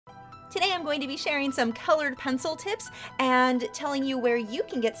Today I'm going to be sharing some colored pencil tips and telling you where you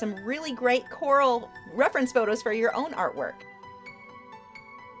can get some really great coral reference photos for your own artwork.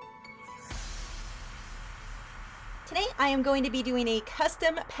 Today I am going to be doing a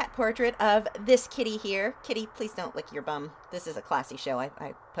custom pet portrait of this kitty here. Kitty, please don't lick your bum. This is a classy show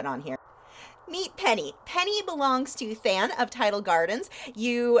I put on here. Meet Penny. Penny belongs to Than of Tidal Gardens.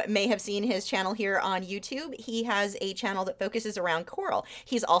 You may have seen his channel here on YouTube. He has a channel that focuses around coral.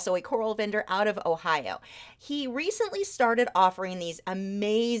 He's also a coral vendor out of Ohio. He recently started offering these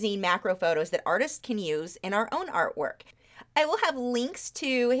amazing macro photos that artists can use in our own artwork. I will have links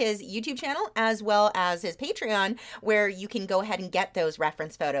to his YouTube channel as well as his Patreon where you can go ahead and get those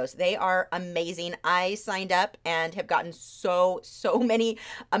reference photos. They are amazing. I signed up and have gotten so many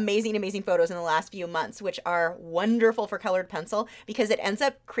amazing photos in the last few months, which are wonderful for colored pencil because it ends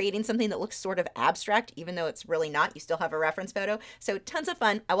up creating something that looks sort of abstract, even though it's really not. You still have a reference photo. So tons of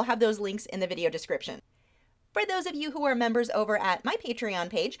fun. I will have those links in the video description. For those of you who are members over at my Patreon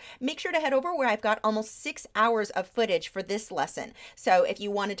page, make sure to head over where I've got almost 6 hours of footage for this lesson. So if you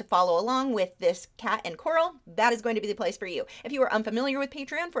wanted to follow along with this cat and coral, that is going to be the place for you. If you are unfamiliar with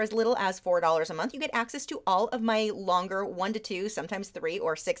Patreon, for as little as $4 a month, you get access to all of my longer 1 to 2, sometimes 3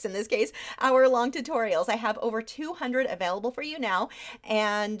 or 6 in this case, hour-long tutorials. I have over 200 available for you now,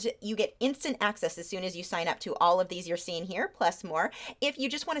 and you get instant access as soon as you sign up to all of these you're seeing here, plus more. If you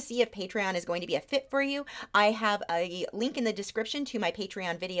just want to see if Patreon is going to be a fit for you, I have a link in the description to my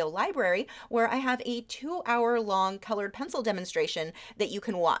Patreon video library where I have a 2-hour-long colored pencil demonstration that you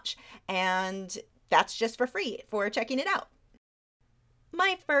can watch. And that's just for free for checking it out.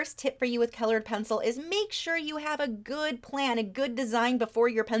 My first tip for you with colored pencil is make sure you have a good plan, a good design before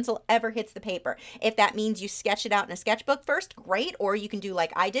your pencil ever hits the paper. If that means you sketch it out in a sketchbook first, great, or you can do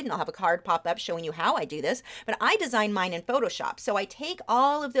like I did, and I'll have a card pop up showing you how I do this, but I design mine in Photoshop. So I take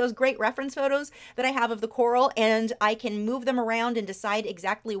all of those great reference photos that I have of the coral and I can move them around and decide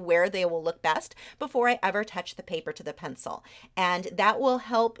exactly where they will look best before I ever touch the paper to the pencil. And that will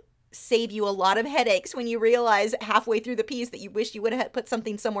help save you a lot of headaches when you realize halfway through the piece that you wish you would have put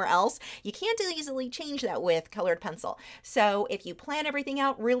something somewhere else. You can't easily change that with colored pencil. So if you plan everything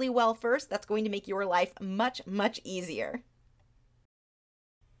out really well first, that's going to make your life much easier.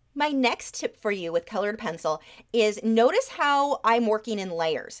 My next tip for you with colored pencil is notice how I'm working in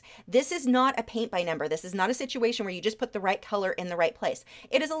layers. This is not a paint by number. This is not a situation where you just put the right color in the right place.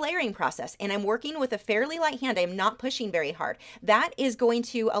 It is a layering process, and I'm working with a fairly light hand. I'm not pushing very hard. That is going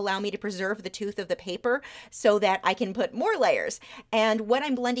to allow me to preserve the tooth of the paper so that I can put more layers. And what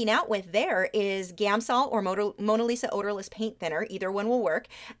I'm blending out with there is Gamsol or Mona Lisa odorless paint thinner. Either one will work.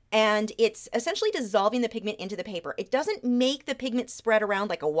 And it's essentially dissolving the pigment into the paper. It doesn't make the pigment spread around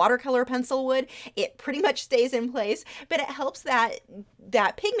like a watercolor pencil would. It pretty much stays in place, but it helps that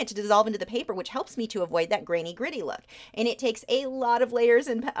pigment to dissolve into the paper, which helps me to avoid that grainy, gritty look. And it takes a lot of layers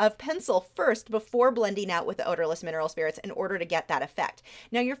of pencil first before blending out with the odorless mineral spirits in order to get that effect.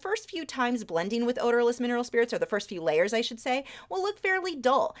 Now, your first few times blending with odorless mineral spirits, or the first few layers, I should say, will look fairly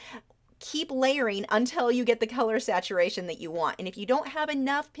dull. Keep layering until you get the color saturation that you want. And if you don't have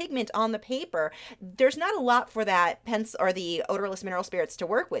enough pigment on the paper, there's not a lot for that pencil or the odorless mineral spirits to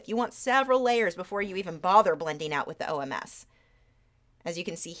work with. You want several layers before you even bother blending out with the OMS. As you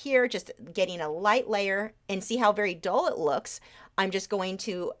can see here, just getting a light layer, and see how very dull it looks. I'm just going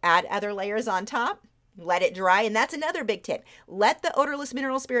to add other layers on top. Let it dry, and that's another big tip. Let the odorless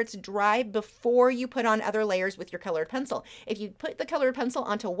mineral spirits dry before you put on other layers with your colored pencil. If you put the colored pencil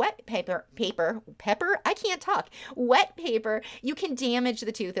onto wet wet paper, you can damage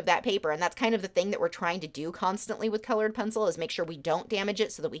the tooth of that paper, and that's kind of the thing that we're trying to do constantly with colored pencil is make sure we don't damage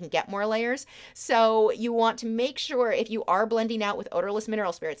it so that we can get more layers. So you want to make sure if you are blending out with odorless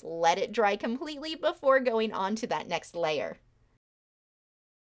mineral spirits, let it dry completely before going on to that next layer.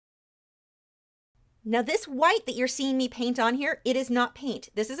 Now this white that you're seeing me paint on here, it is not paint.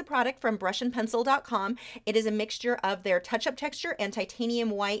 This is a product from brushandpencil.com. It is a mixture of their touch-up texture and titanium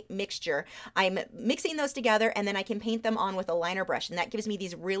white mixture. I'm mixing those together and then I can paint them on with a liner brush, and that gives me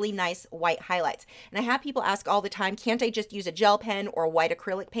these really nice white highlights. And I have people ask all the time, can't I just use a gel pen or white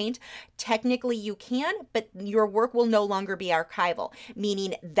acrylic paint? Technically you can, but your work will no longer be archival,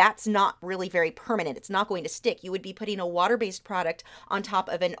 meaning that's not really very permanent. It's not going to stick. You would be putting a water-based product on top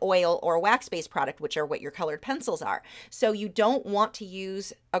of an oil or wax-based product, which are what your colored pencils are. So you don't want to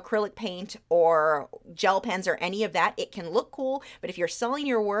use acrylic paint or gel pens or any of that. It can look cool, but if you're selling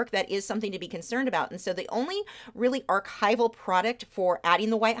your work, that is something to be concerned about. And so the only really archival product for adding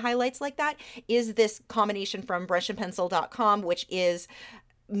the white highlights like that is this combination from brushandpencil.com, which is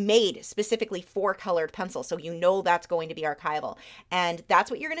made specifically for colored pencil, so you know that's going to be archival. And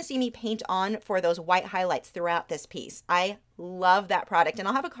that's what you're going to see me paint on for those white highlights throughout this piece. I love that product, and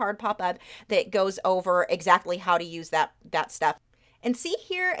I'll have a card pop up that goes over exactly how to use that stuff. And see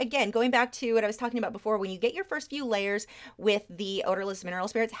here, again, going back to what I was talking about before, when you get your first few layers with the odorless mineral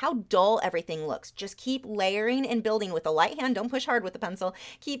spirits, how dull everything looks. Just keep layering and building with a light hand. Don't push hard with the pencil.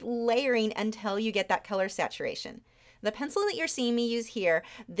 Keep layering until you get that color saturation. The pencil that you're seeing me use here,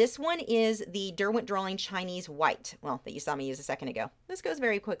 this one is the Derwent Drawing Chinese White. Well, that you saw me use a second ago. This goes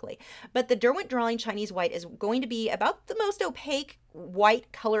very quickly. But the Derwent Drawing Chinese White is going to be about the most opaque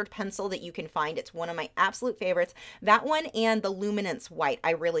white colored pencil that you can find. It's one of my absolute favorites. That one and the Luminance White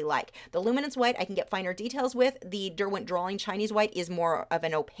I really like. The Luminance White I can get finer details with. The Derwent Drawing Chinese White is more of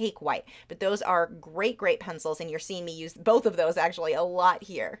an opaque white. But those are great, great pencils, and you're seeing me use both of those actually a lot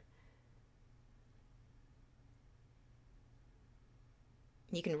here.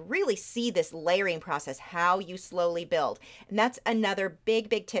 You can really see this layering process, how you slowly build. And that's another big,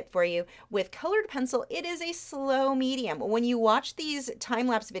 big tip for you. With colored pencil, it is a slow medium. When you watch these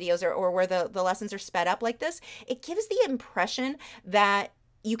time-lapse videos or where the lessons are sped up like this, it gives the impression that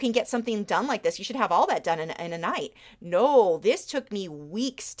you can get something done like this. You should have all that done in a night. No, this took me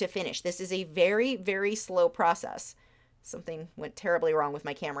weeks to finish. This is a very, very slow process. Something went terribly wrong with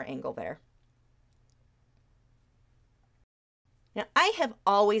my camera angle there. Now, I have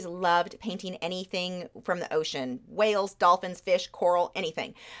always loved painting anything from the ocean, whales, dolphins, fish, coral,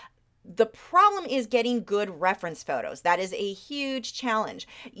 anything. The problem is getting good reference photos. That is a huge challenge.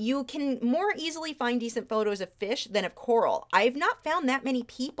 You can more easily find decent photos of fish than of coral. I've not found that many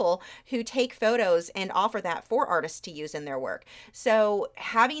people who take photos and offer that for artists to use in their work. So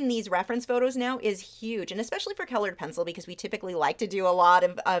having these reference photos now is huge, and especially for colored pencil, because we typically like to do a lot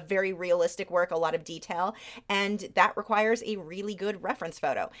of very realistic work, a lot of detail, and that requires a really good reference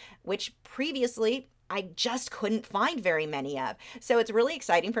photo, which previously I just couldn't find very many of. So it's really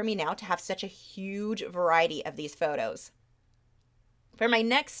exciting for me now to have such a huge variety of these photos. For my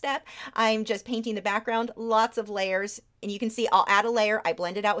next step, I'm just painting the background, lots of layers, and you can see I'll add a layer, I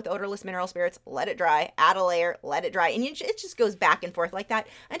blend it out with odorless mineral spirits, let it dry, add a layer, let it dry, and it just goes back and forth like that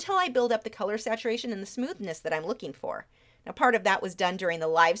until I build up the color saturation and the smoothness that I'm looking for. Now, part of that was done during the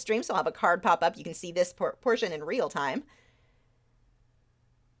live stream, so I'll have a card pop up. You can see this portion in real time.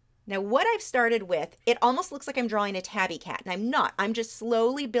 Now, what I've started with, it almost looks like I'm drawing a tabby cat, and I'm not. I'm just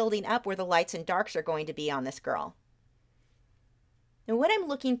slowly building up where the lights and darks are going to be on this girl. Now, what I'm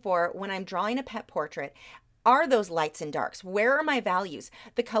looking for when I'm drawing a pet portrait are those lights and darks. Where are my values?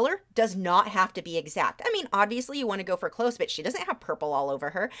 The color does not have to be exact. I mean, obviously you want to go for close, but she doesn't have purple all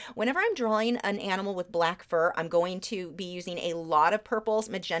over her. Whenever I'm drawing an animal with black fur, I'm going to be using a lot of purples,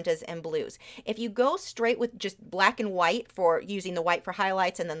 magentas, and blues. If you go straight with just black and white for using the white for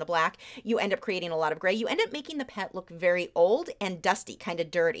highlights and then the black, you end up creating a lot of gray. You end up making the pet look very old and dusty, kind of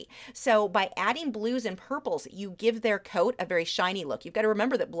dirty. So by adding blues and purples, you give their coat a very shiny look. You've got to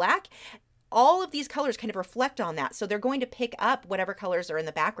remember that black, all of these colors kind of reflect on that. So they're going to pick up whatever colors are in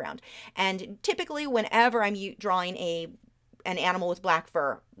the background. And typically whenever I'm drawing an animal with black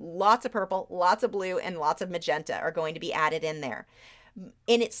fur, lots of purple, lots of blue, and lots of magenta are going to be added in there.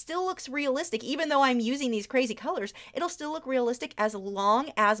 And it still looks realistic. Even though I'm using these crazy colors, it'll still look realistic as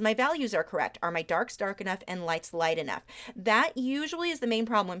long as my values are correct. Are my darks dark enough and lights light enough? That usually is the main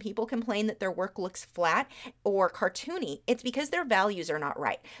problem when people complain that their work looks flat or cartoony. It's because their values are not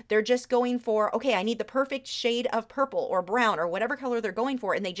right. They're just going for, okay, I need the perfect shade of purple or brown or whatever color they're going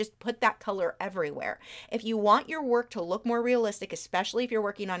for, and they just put that color everywhere. If you want your work to look more realistic, especially if you're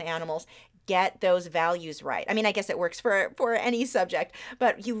working on animals, get those values right. I mean, I guess it works for any subject,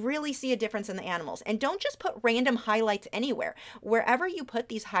 but you really see a difference in the animals. And don't just put random highlights anywhere. Wherever you put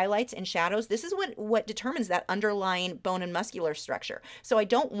these highlights and shadows, this is what determines that underlying bone and muscular structure. So I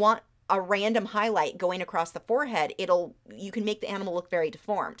don't want a random highlight going across the forehead. You can make the animal look very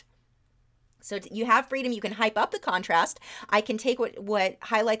deformed. So you have freedom. You can hype up the contrast. I can take what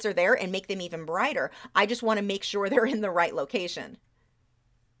highlights are there and make them even brighter. I just want to make sure they're in the right location.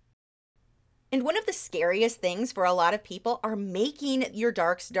 And one of the scariest things for a lot of people are making your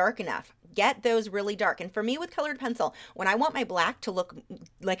darks dark enough. Get those really dark. And for me with colored pencil, when I want my black to look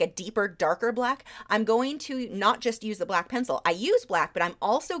like a deeper, darker black, I'm going to not just use the black pencil. I use black, but I'm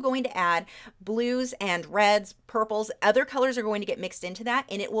also going to add blues and reds, purples. Other colors are going to get mixed into that,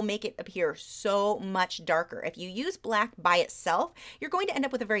 and it will make it appear so much darker. If you use black by itself, you're going to end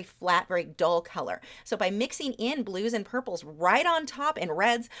up with a very flat, very dull color. So by mixing in blues and purples right on top and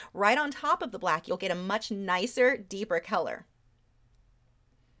reds right on top of the black, you'll get a much nicer, deeper color.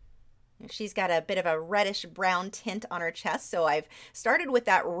 She's got a bit of a reddish brown tint on her chest, so I've started with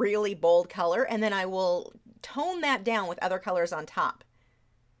that really bold color, and then I will tone that down with other colors on top.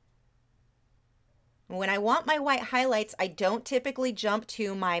 When I want my white highlights, I don't typically jump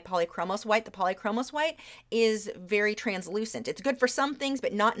to my Polychromos white. The Polychromos white is very translucent. It's good for some things,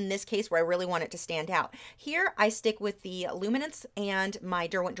 but not in this case where I really want it to stand out. Here, I stick with the Luminance and my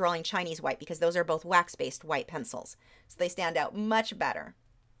Derwent Drawing Chinese white because those are both wax-based white pencils. So they stand out much better.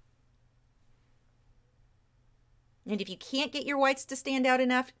 And if you can't get your whites to stand out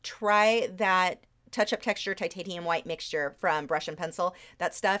enough, try that touch-up texture titanium white mixture from Brush and Pencil.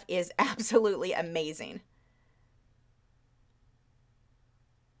 That stuff is absolutely amazing.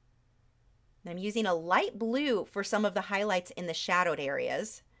 I'm using a light blue for some of the highlights in the shadowed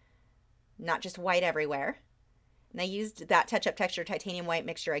areas, not just white everywhere. And I used that touch-up texture titanium white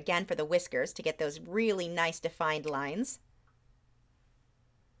mixture again for the whiskers to get those really nice defined lines.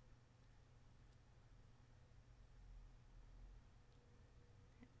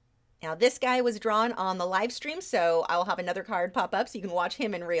 Now this guy was drawn on the live stream, so I'll have another card pop up so you can watch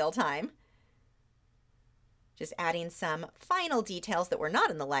him in real time. Just adding some final details that were not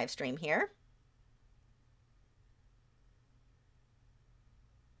in the live stream here.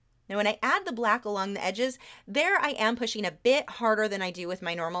 Now when I add the black along the edges, there I am pushing a bit harder than I do with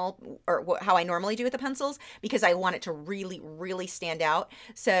my normal, or how I normally do with the pencils, because I want it to really, really stand out.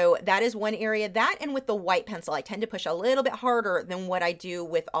 So that is one area. That, and with the white pencil, I tend to push a little bit harder than what I do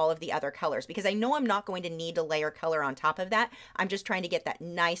with all of the other colors, because I know I'm not going to need to layer color on top of that. I'm just trying to get that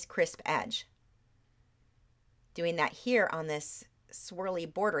nice crisp edge. Doing that here on this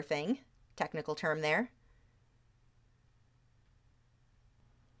swirly border thing, technical term there.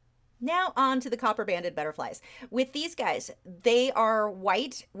 Now on to the copper banded butterflies. With these guys, they are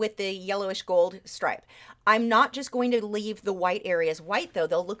white with the yellowish gold stripe. I'm not just going to leave the white areas white though,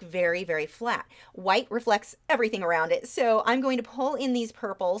 they'll look very, very flat. White reflects everything around it, so I'm going to pull in these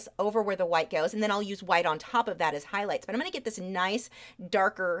purples over where the white goes, and then I'll use white on top of that as highlights. But I'm gonna get this nice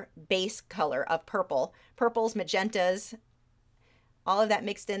darker base color of purple. Purples, magentas, all of that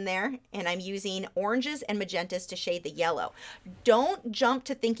mixed in there, and I'm using oranges and magentas to shade the yellow. Don't jump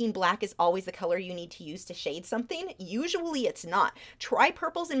to thinking black is always the color you need to use to shade something. Usually it's not. Try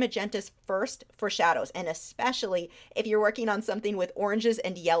purples and magentas first for shadows, and especially if you're working on something with oranges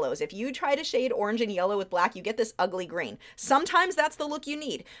and yellows. If you try to shade orange and yellow with black, you get this ugly green. Sometimes that's the look you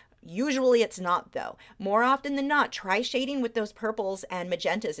need. Usually it's not though. More often than not, try shading with those purples and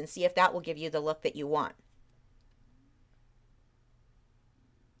magentas and see if that will give you the look that you want.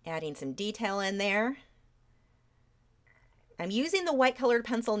 Adding some detail in there. I'm using the white colored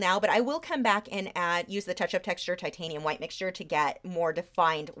pencil now, but I will come back and use the touch-up texture titanium white mixture to get more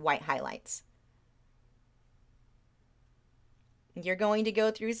defined white highlights. You're going to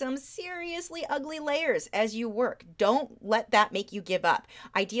go through some seriously ugly layers as you work. Don't let that make you give up.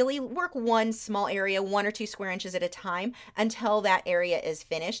 Ideally, work one small area, 1 or 2 square inches at a time until that area is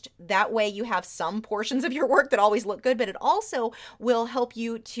finished. That way you have some portions of your work that always look good, but it also will help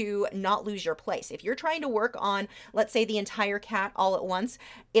you to not lose your place. If you're trying to work on, let's say, the entire cat all at once,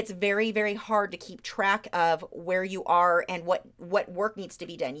 it's very, very hard to keep track of where you are and what work needs to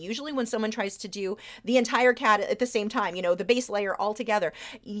be done. Usually when someone tries to do the entire cat at the same time, you know, the base layer all together,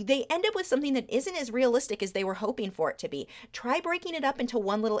 they end up with something that isn't as realistic as they were hoping for it to be. Try breaking it up into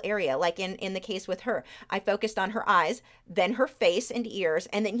one little area, like in the case with her. I focused on her eyes, then her face and ears,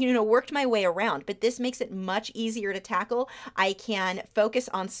 and then, you know, worked my way around. But this makes it much easier to tackle. I can focus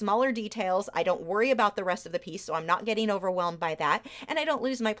on smaller details. I don't worry about the rest of the piece, so I'm not getting overwhelmed by that, and I don't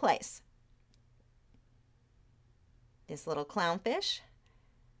lose my place. This little clownfish,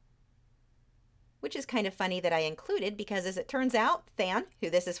 which is kind of funny that I included because, as it turns out, Than, who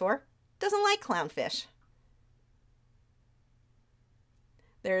this is for, doesn't like clownfish.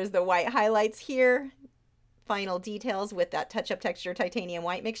 There's the white highlights here, final details with that touch-up texture titanium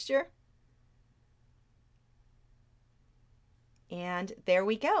white mixture. And there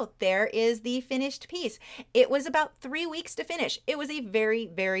we go. There is the finished piece. It was about 3 weeks to finish. It was a very,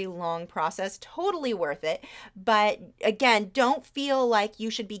 very long process, totally worth it. But again, don't feel like you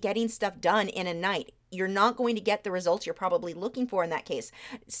should be getting stuff done in a night. You're not going to get the results you're probably looking for in that case.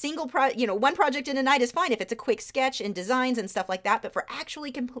 One project in a night is fine if it's a quick sketch and designs and stuff like that. But for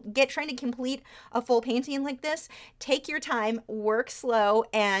actually trying to complete a full painting like this, take your time, work slow,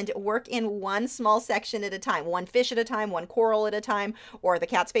 and work in one small section at a time. One fish at a time, one coral at a time, or the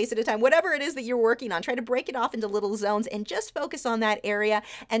cat's face at a time. Whatever it is that you're working on, try to break it off into little zones and just focus on that area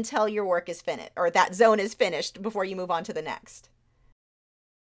until your work is finished, or that zone is finished, before you move on to the next.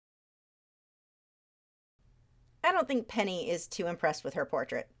 I don't think Penny is too impressed with her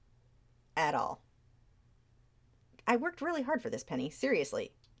portrait. at all. I worked really hard for this, Penny.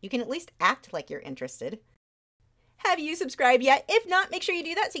 Seriously. You can at least act like you're interested. Have you subscribed yet? If not, make sure you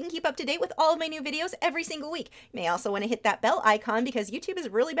do that so you can keep up to date with all of my new videos every single week. You may also want to hit that bell icon because YouTube is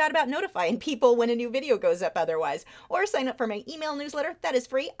really bad about notifying people when a new video goes up otherwise. Or sign up for my email newsletter. That is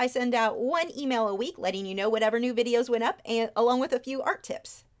free. I send out one email a week letting you know whatever new videos went up, and along with a few art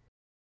tips.